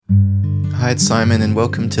Hi, it's Simon, and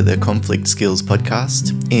welcome to the Conflict Skills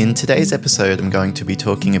Podcast. In today's episode, I'm going to be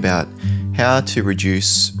talking about how to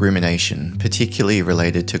reduce rumination, particularly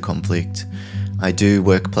related to conflict. I do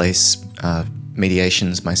workplace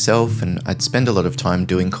mediations myself, and I'd spend a lot of time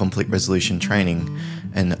doing conflict resolution training.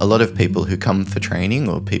 And a lot of people who come for training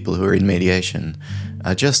or people who are in mediation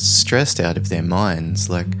are just stressed out of their minds.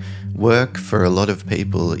 Like, work for a lot of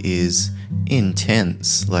people is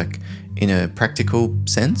intense. Like, in a practical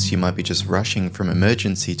sense, you might be just rushing from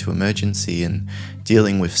emergency to emergency and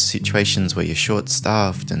dealing with situations where you're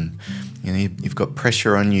short-staffed and you've got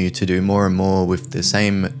pressure on you to do more and more with the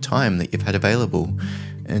same time that you've had available.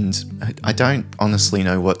 And I don't honestly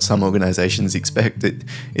know what some organizations expect.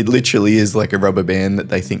 It literally is like a rubber band that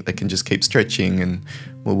they think they can just keep stretching. And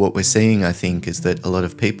well, what we're seeing, I think, is that a lot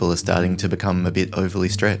of people are starting to become a bit overly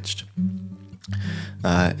stretched.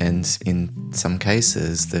 And in some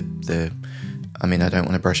cases, I don't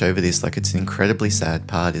want to brush over this, like it's an incredibly sad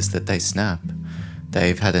part is that they snap.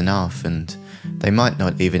 They've had enough, and they might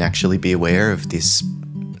not even actually be aware of this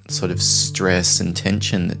sort of stress and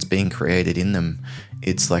tension that's being created in them.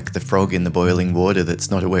 It's like the frog in the boiling water that's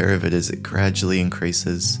not aware of it as it gradually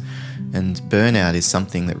increases. And burnout is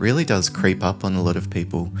something that really does creep up on a lot of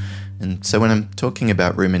people. And so when I'm talking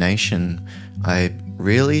about rumination, I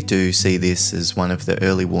really do see this as one of the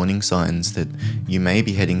early warning signs that you may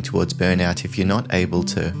be heading towards burnout if you're not able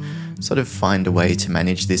to sort of find a way to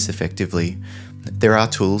manage this effectively. There are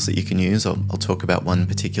tools that you can use. I'll talk about one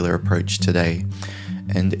particular approach today.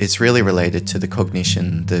 And it's really related to the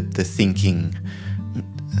cognition, the thinking.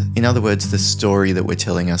 In other words, the story that we're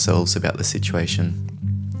telling ourselves about the situation.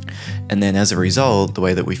 And then as a result, the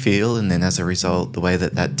way that we feel, and then as a result, the way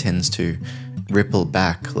that tends to ripple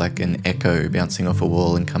back like an echo bouncing off a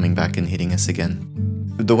wall and coming back and hitting us again.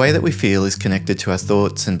 The way that we feel is connected to our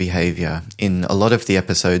thoughts and behavior. In a lot of the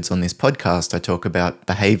episodes on this podcast, I talk about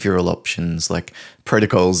behavioral options like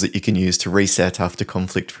protocols that you can use to reset after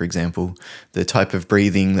conflict, for example, the type of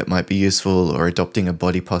breathing that might be useful, or adopting a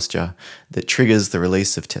body posture that triggers the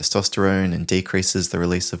release of testosterone and decreases the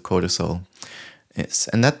release of cortisol. Yes,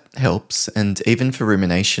 and that helps. And even for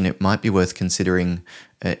rumination, it might be worth considering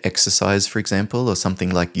exercise, for example, or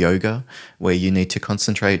something like yoga, where you need to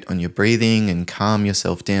concentrate on your breathing and calm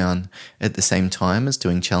yourself down at the same time as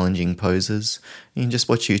doing challenging poses. You can just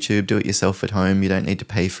watch YouTube, do it yourself at home. You don't need to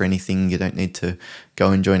pay for anything. You don't need to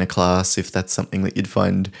go and join a class if that's something that you'd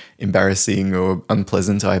find embarrassing or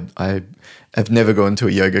unpleasant. I have never gone to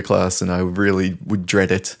a yoga class, and I really would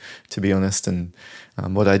dread it, to be honest. And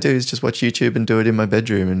what I do is just watch YouTube and do it in my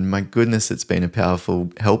bedroom. And my goodness, it's been a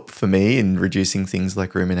powerful help for me in reducing things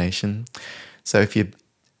like rumination. So if you're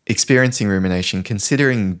experiencing rumination,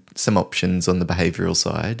 considering some options on the behavioral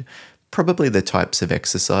side, probably the types of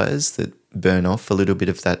exercise that burn off a little bit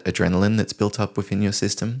of that adrenaline that's built up within your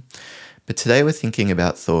system. But today we're thinking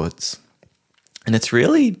about thoughts. And it's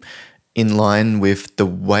really in line with the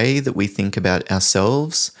way that we think about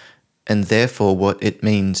ourselves, and therefore what it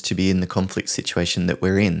means to be in the conflict situation that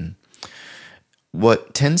we're in.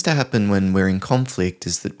 What tends to happen when we're in conflict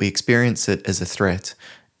is that we experience it as a threat.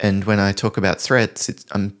 And when I talk about threats,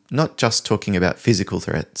 I'm not just talking about physical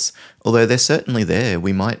threats, although they're certainly there.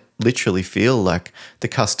 We might literally feel like the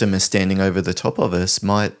customer standing over the top of us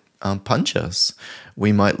might punch us.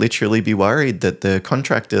 We might literally be worried that the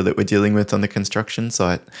contractor that we're dealing with on the construction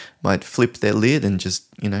site might flip their lid and just,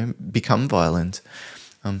 become violent.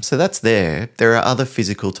 So that's there. There are other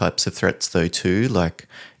physical types of threats though too, like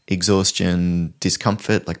exhaustion,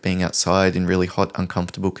 discomfort, like being outside in really hot,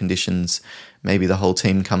 uncomfortable conditions. Maybe the whole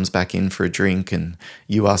team comes back in for a drink and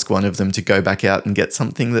you ask one of them to go back out and get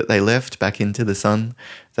something that they left back into the sun.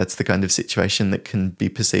 That's the kind of situation that can be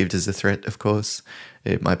perceived as a threat, of course.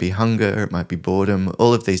 It might be hunger, it might be boredom,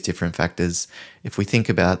 all of these different factors. If we think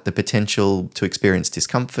about the potential to experience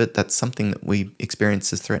discomfort, that's something that we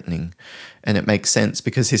experience as threatening. And it makes sense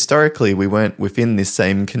because historically we weren't within this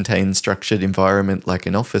same contained, structured environment like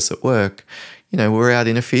an office at work. We're out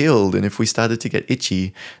in a field, and if we started to get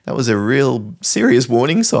itchy, that was a real serious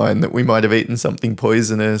warning sign that we might have eaten something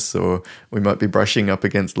poisonous, or we might be brushing up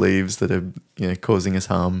against leaves that are, causing us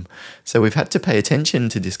harm. So we've had to pay attention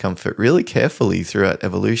to discomfort really carefully throughout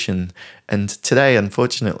evolution. And today,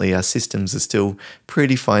 unfortunately, our systems are still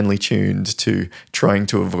pretty finely tuned to trying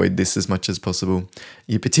to avoid this as much as possible.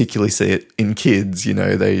 You particularly see it in kids,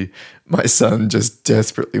 my son just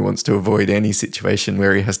desperately wants to avoid any situation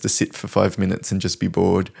where he has to sit for 5 minutes and just be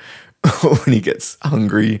bored. Or when he gets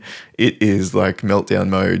hungry, it is like meltdown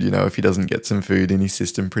mode, if he doesn't get some food in his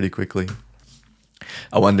system pretty quickly.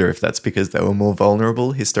 I wonder if that's because they were more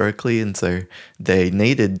vulnerable historically, and so they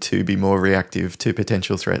needed to be more reactive to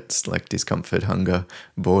potential threats like discomfort, hunger,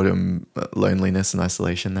 boredom, loneliness, and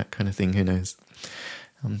isolation, that kind of thing. Who knows?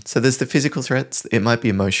 So there's the physical threats. It might be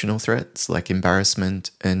emotional threats like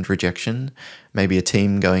embarrassment and rejection. Maybe a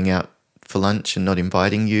team going out for lunch and not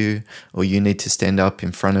inviting you, or you need to stand up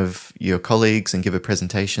in front of your colleagues and give a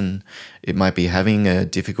presentation. It might be having a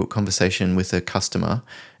difficult conversation with a customer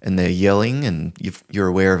and they're yelling and you're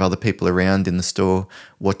aware of other people around in the store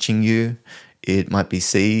watching you. It might be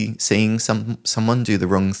seeing someone do the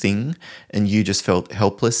wrong thing and you just felt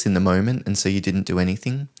helpless in the moment, and so you didn't do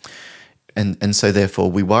anything. And so therefore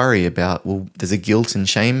we worry about, well, there's a guilt and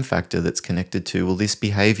shame factor that's connected to, well, this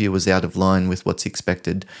behavior was out of line with what's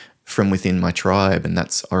expected from within my tribe, and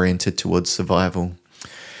that's oriented towards survival.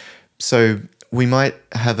 So we might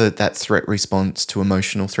have that threat response to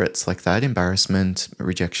emotional threats like that, embarrassment,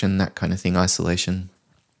 rejection, that kind of thing, isolation.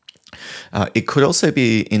 It could also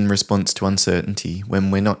be in response to uncertainty.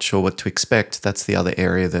 When we're not sure what to expect, that's the other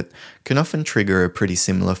area that can often trigger a pretty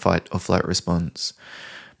similar fight or flight response.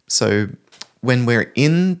 So when we're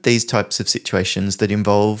in these types of situations that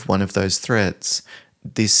involve one of those threats,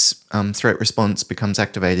 this threat response becomes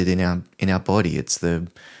activated in our body. It's the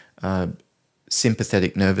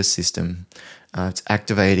sympathetic nervous system. It's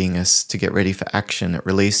activating us to get ready for action. It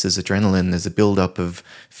releases adrenaline. There's a buildup of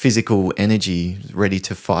physical energy ready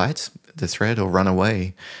to fight the threat or run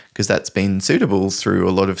away, because that's been suitable through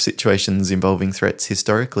a lot of situations involving threats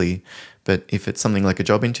historically. But if it's something like a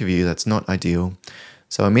job interview, that's not ideal.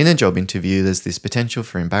 So I'm in a job interview, there's this potential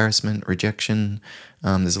for embarrassment, rejection,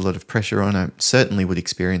 there's a lot of pressure on. I certainly would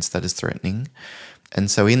experience that as threatening.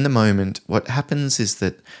 And so in the moment, what happens is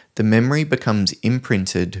that the memory becomes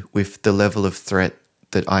imprinted with the level of threat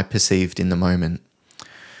that I perceived in the moment.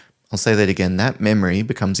 I'll say that again, that memory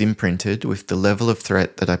becomes imprinted with the level of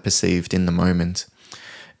threat that I perceived in the moment.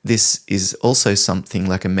 This is also something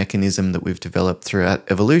like a mechanism that we've developed throughout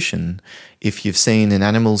evolution. If you've seen an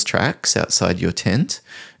animal's tracks outside your tent,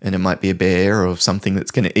 and it might be a bear or something that's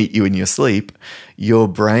going to eat you in your sleep, your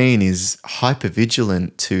brain is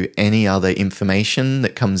hypervigilant to any other information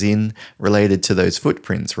that comes in related to those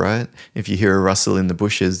footprints, right? If you hear a rustle in the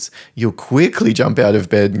bushes, you'll quickly jump out of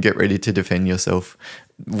bed and get ready to defend yourself.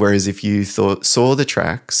 Whereas if you saw the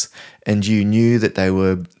tracks and you knew that they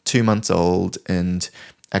were 2 months old and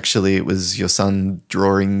actually it was your son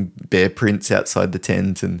drawing bear prints outside the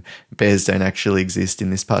tent and bears don't actually exist in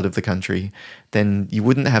this part of the country, then you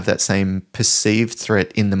wouldn't have that same perceived threat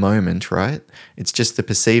in the moment, right? It's just the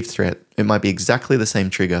perceived threat. It might be exactly the same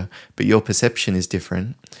trigger, but your perception is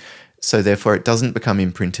different. So therefore it doesn't become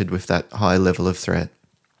imprinted with that high level of threat.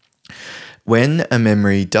 When a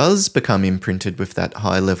memory does become imprinted with that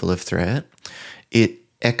high level of threat, it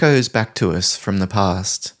echoes back to us from the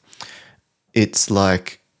past. It's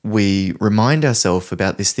like we remind ourselves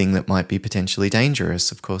about this thing that might be potentially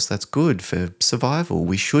dangerous. Of course, that's good for survival.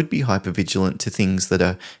 We should be hypervigilant to things that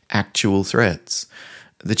are actual threats.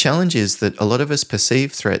 The challenge is that a lot of us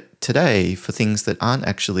perceive threat today for things that aren't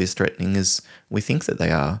actually as threatening as we think that they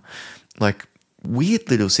are. Like weird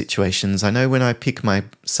little situations. I know when I pick my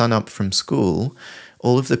son up from school,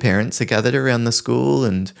 all of the parents are gathered around the school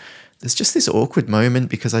and there's just this awkward moment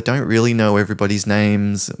because I don't really know everybody's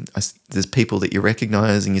names. There's people that you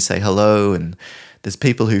recognize and you say hello, and there's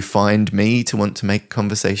people who find me to want to make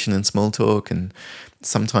conversation and small talk, and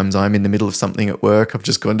sometimes I'm in the middle of something at work. I've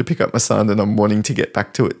just gone to pick up my son and I'm wanting to get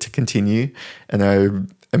back to it to continue, and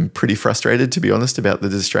I'm pretty frustrated, to be honest, about the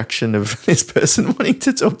distraction of this person wanting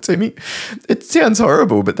to talk to me. It sounds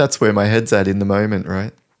horrible, but that's where my head's at in the moment,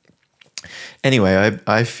 right? Anyway,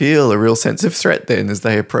 I feel a real sense of threat then as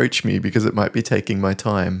they approach me because it might be taking my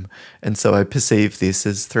time. And so I perceive this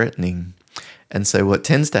as threatening. And so what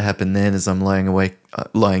tends to happen then is I'm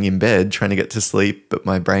lying in bed trying to get to sleep, but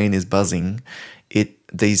my brain is buzzing.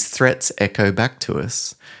 These threats echo back to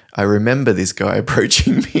us. I remember this guy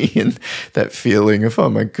approaching me and that feeling of, oh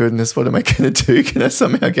my goodness, what am I going to do? Can I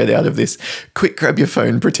somehow get out of this? Quick, grab your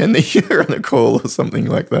phone, pretend that you're on a call or something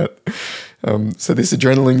like that. So this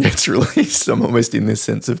adrenaline gets released. I'm almost in this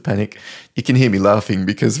sense of panic. You can hear me laughing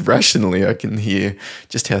because rationally I can hear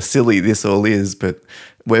just how silly this all is, but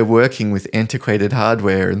we're working with antiquated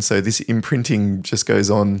hardware, and so this imprinting just goes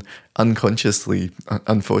on unconsciously,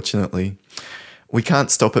 unfortunately. We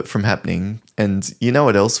can't stop it from happening. And you know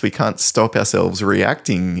what else? We can't stop ourselves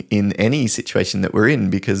reacting in any situation that we're in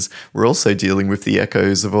because we're also dealing with the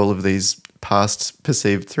echoes of all of these past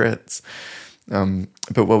perceived threats.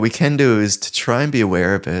 But what we can do is to try and be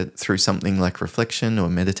aware of it through something like reflection or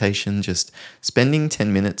meditation, just spending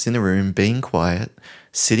 10 minutes in a room, being quiet,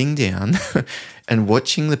 sitting down and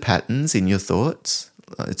watching the patterns in your thoughts.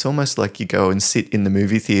 It's almost like you go and sit in the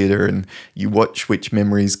movie theater and you watch which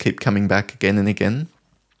memories keep coming back again and again.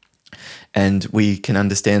 And we can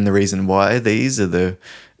understand the reason why these are the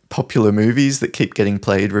popular movies that keep getting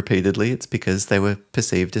played repeatedly. It's because they were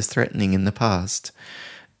perceived as threatening in the past.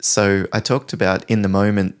 So I talked about in the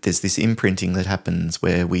moment, there's this imprinting that happens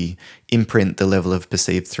where we imprint the level of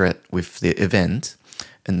perceived threat with the event,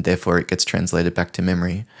 and therefore it gets translated back to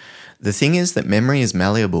memory. The thing is that memory is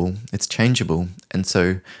malleable, it's changeable, and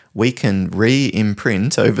so we can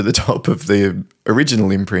re-imprint over the top of the original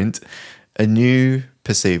imprint a new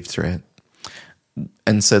perceived threat.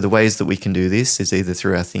 And so the ways that we can do this is either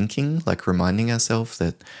through our thinking, like reminding ourselves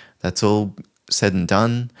that that's all said and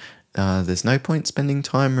done. There's no point spending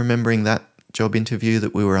time remembering that job interview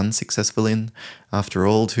that we were unsuccessful in. After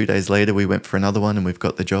all, 2 days later, we went for another one and we've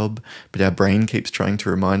got the job, but our brain keeps trying to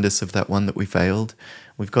remind us of that one that we failed.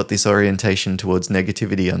 We've got this orientation towards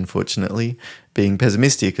negativity, unfortunately. Being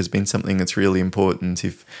pessimistic has been something that's really important.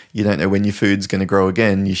 If you don't know when your food's going to grow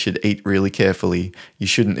again, you should eat really carefully. You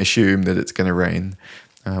shouldn't assume that it's going to rain.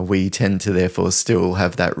 We tend to therefore still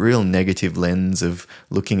have that real negative lens of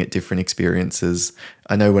looking at different experiences.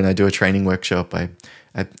 I know when I do a training workshop, I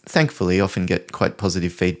thankfully often get quite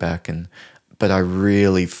positive feedback, but I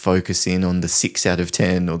really focus in on the 6 out of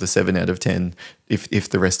 10 or the 7 out of 10, if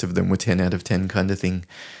the rest of them were 10 out of 10 kind of thing.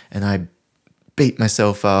 And I beat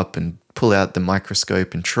myself up and pull out the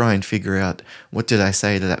microscope and try and figure out what did I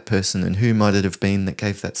say to that person and who might it have been that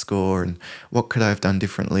gave that score and what could I have done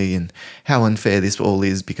differently and how unfair this all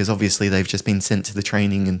is because obviously they've just been sent to the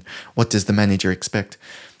training and what does the manager expect?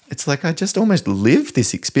 It's like I just almost live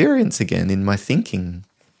this experience again in my thinking.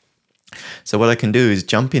 So what I can do is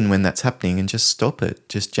jump in when that's happening and just stop it.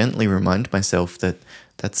 Just gently remind myself that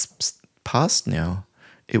that's past now.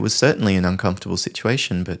 It was certainly an uncomfortable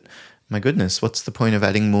situation, but my goodness, what's the point of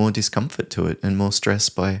adding more discomfort to it and more stress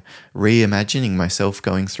by reimagining myself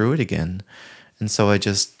going through it again? And so I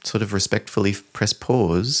just sort of respectfully press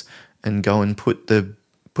pause and go and put the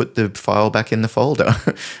file back in the folder.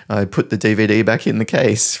 I put the DVD back in the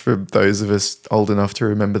case for those of us old enough to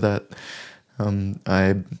remember that.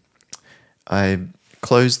 I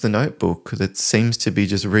close the notebook that seems to be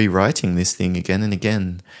just rewriting this thing again and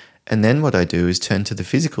again. And then what I do is turn to the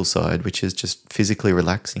physical side, which is just physically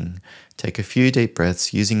relaxing. Take a few deep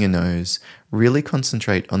breaths using your nose, really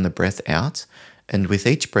concentrate on the breath out, and with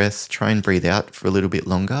each breath, try and breathe out for a little bit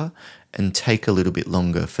longer and take a little bit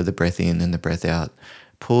longer for the breath in and the breath out.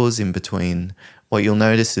 Pause in between. What you'll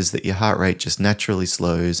notice is that your heart rate just naturally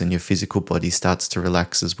slows and your physical body starts to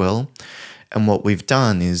relax as well. And what we've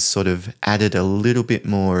done is sort of added a little bit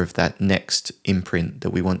more of that next imprint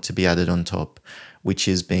that we want to be added on top, which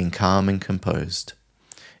is being calm and composed.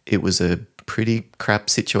 It was a pretty crap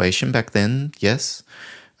situation back then, yes.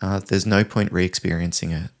 There's no point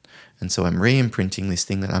re-experiencing it. And so I'm re-imprinting this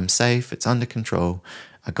thing that I'm safe, it's under control,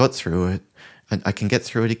 I got through it, and I can get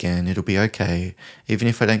through it again, it'll be okay. Even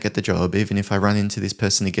if I don't get the job, even if I run into this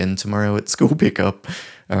person again tomorrow at school pickup,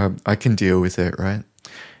 I can deal with it, right?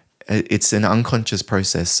 It's an unconscious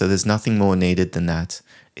process, so there's nothing more needed than that.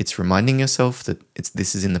 It's reminding yourself that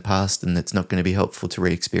this is in the past and it's not going to be helpful to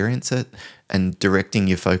re-experience it, and directing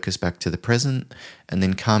your focus back to the present, and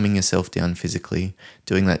then calming yourself down physically,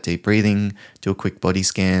 doing that deep breathing, do a quick body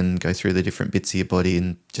scan, go through the different bits of your body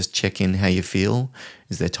and just check in how you feel.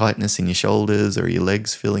 Is there tightness in your shoulders or are your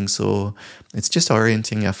legs feeling sore? It's just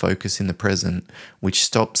orienting our focus in the present, which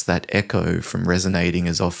stops that echo from resonating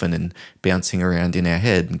as often and bouncing around in our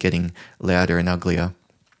head and getting louder and uglier.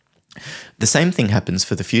 The same thing happens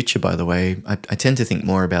for the future, by the way. I tend to think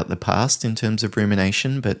more about the past in terms of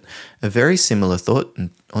rumination, but a very similar thought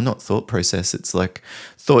process, it's like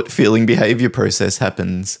thought, feeling, behavior process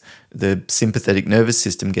happens. The sympathetic nervous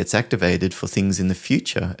system gets activated for things in the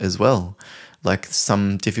future as well, like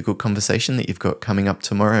some difficult conversation that you've got coming up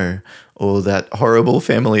tomorrow, or that horrible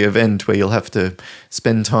family event where you'll have to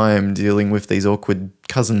spend time dealing with these awkward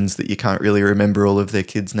cousins that you can't really remember all of their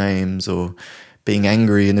kids' names, or being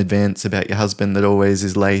angry in advance about your husband that always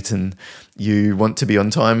is late and you want to be on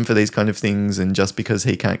time for these kind of things, and just because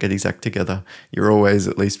he can't get his act together, you're always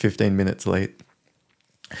at least 15 minutes late.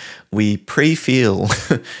 We pre-feel,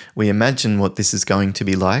 we imagine what this is going to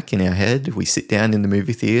be like in our head. We sit down in the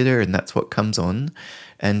movie theater and that's what comes on,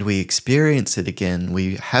 and we experience it again.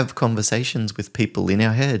 We have conversations with people in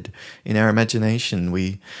our head, in our imagination.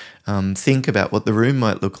 We think about what the room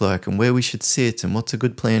might look like and where we should sit and what's a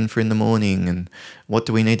good plan for in the morning and what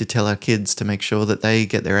do we need to tell our kids to make sure that they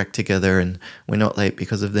get their act together and we're not late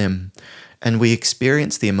because of them. And we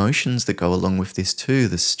experience the emotions that go along with this too,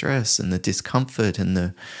 the stress and the discomfort and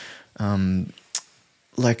the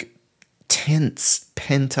tense,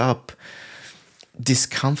 pent up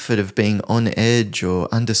discomfort of being on edge or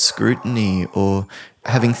under scrutiny or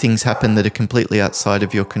having things happen that are completely outside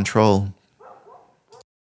of your control.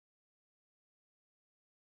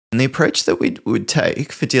 And the approach that we would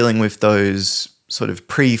take for dealing with those sort of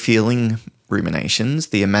pre-feeling ruminations,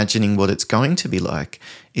 the imagining what it's going to be like,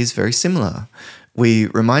 is very similar. We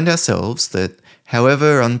remind ourselves that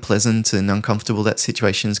however unpleasant and uncomfortable that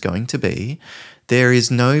situation is going to be, there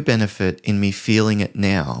is no benefit in me feeling it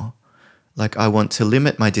now. Like, I want to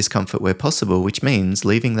limit my discomfort where possible, which means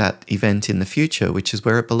leaving that event in the future, which is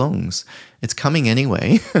where it belongs. It's coming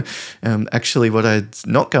anyway. Actually, what it's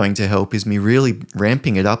not going to help is me really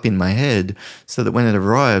ramping it up in my head so that when it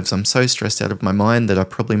arrives, I'm so stressed out of my mind that I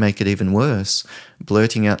probably make it even worse.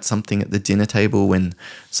 Blurting out something at the dinner table when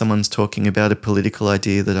someone's talking about a political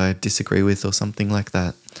idea that I disagree with or something like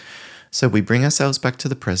that. So we bring ourselves back to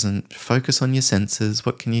the present, focus on your senses.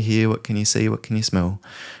 What can you hear? What can you see? What can you smell?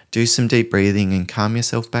 Do some deep breathing and calm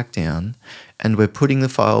yourself back down. And we're putting the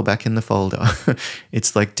file back in the folder.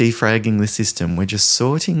 It's like defragging the system. We're just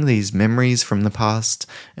sorting these memories from the past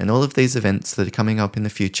and all of these events that are coming up in the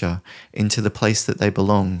future into the place that they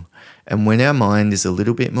belong. And when our mind is a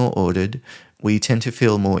little bit more ordered, we tend to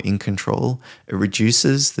feel more in control. It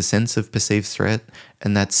reduces the sense of perceived threat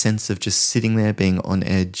and that sense of just sitting there being on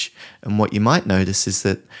edge. And what you might notice is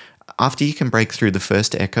that after you can break through the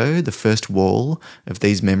first echo, the first wall of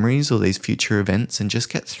these memories or these future events and just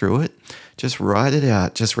get through it, just write it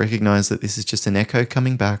out, just recognize that this is just an echo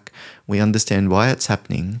coming back, we understand why it's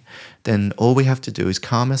happening, then all we have to do is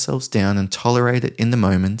calm ourselves down and tolerate it in the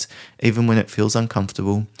moment, even when it feels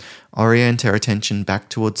uncomfortable, orient our attention back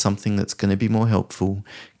towards something that's going to be more helpful,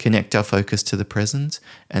 connect our focus to the present,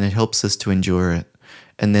 and it helps us to endure it.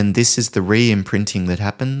 And then this is the re-imprinting that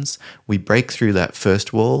happens. We break through that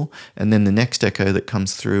first wall, and then the next echo that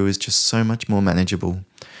comes through is just so much more manageable.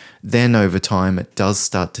 Then over time, it does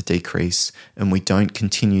start to decrease, and we don't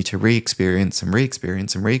continue to re-experience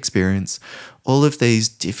all of these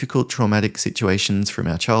difficult traumatic situations from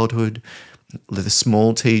our childhood, the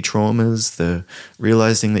small t traumas, the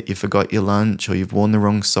realizing that you forgot your lunch or you've worn the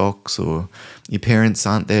wrong socks or your parents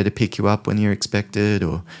aren't there to pick you up when you're expected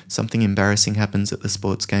or something embarrassing happens at the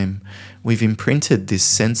sports game. We've imprinted this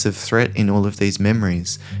sense of threat in all of these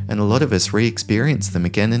memories, and a lot of us re-experience them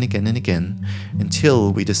again and again and again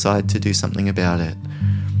until we decide to do something about it.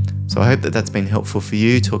 So I hope that that's been helpful for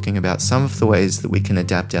you, talking about some of the ways that we can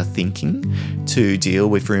adapt our thinking to deal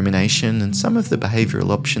with rumination and some of the behavioural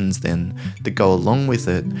options then that go along with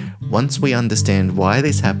it once we understand why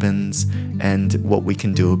this happens and what we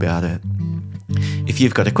can do about it. If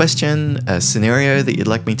you've got a question, a scenario that you'd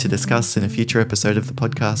like me to discuss in a future episode of the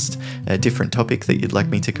podcast, a different topic that you'd like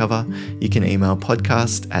me to cover, you can email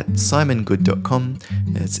podcast@simongoode.com.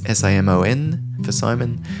 It's SIMON for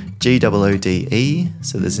Simon, GOODE,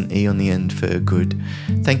 so there's an E on the end for good.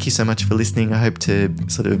 Thank you so much for listening. I hope to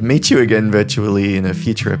sort of meet you again virtually in a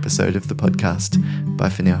future episode of the podcast. Bye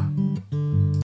for now.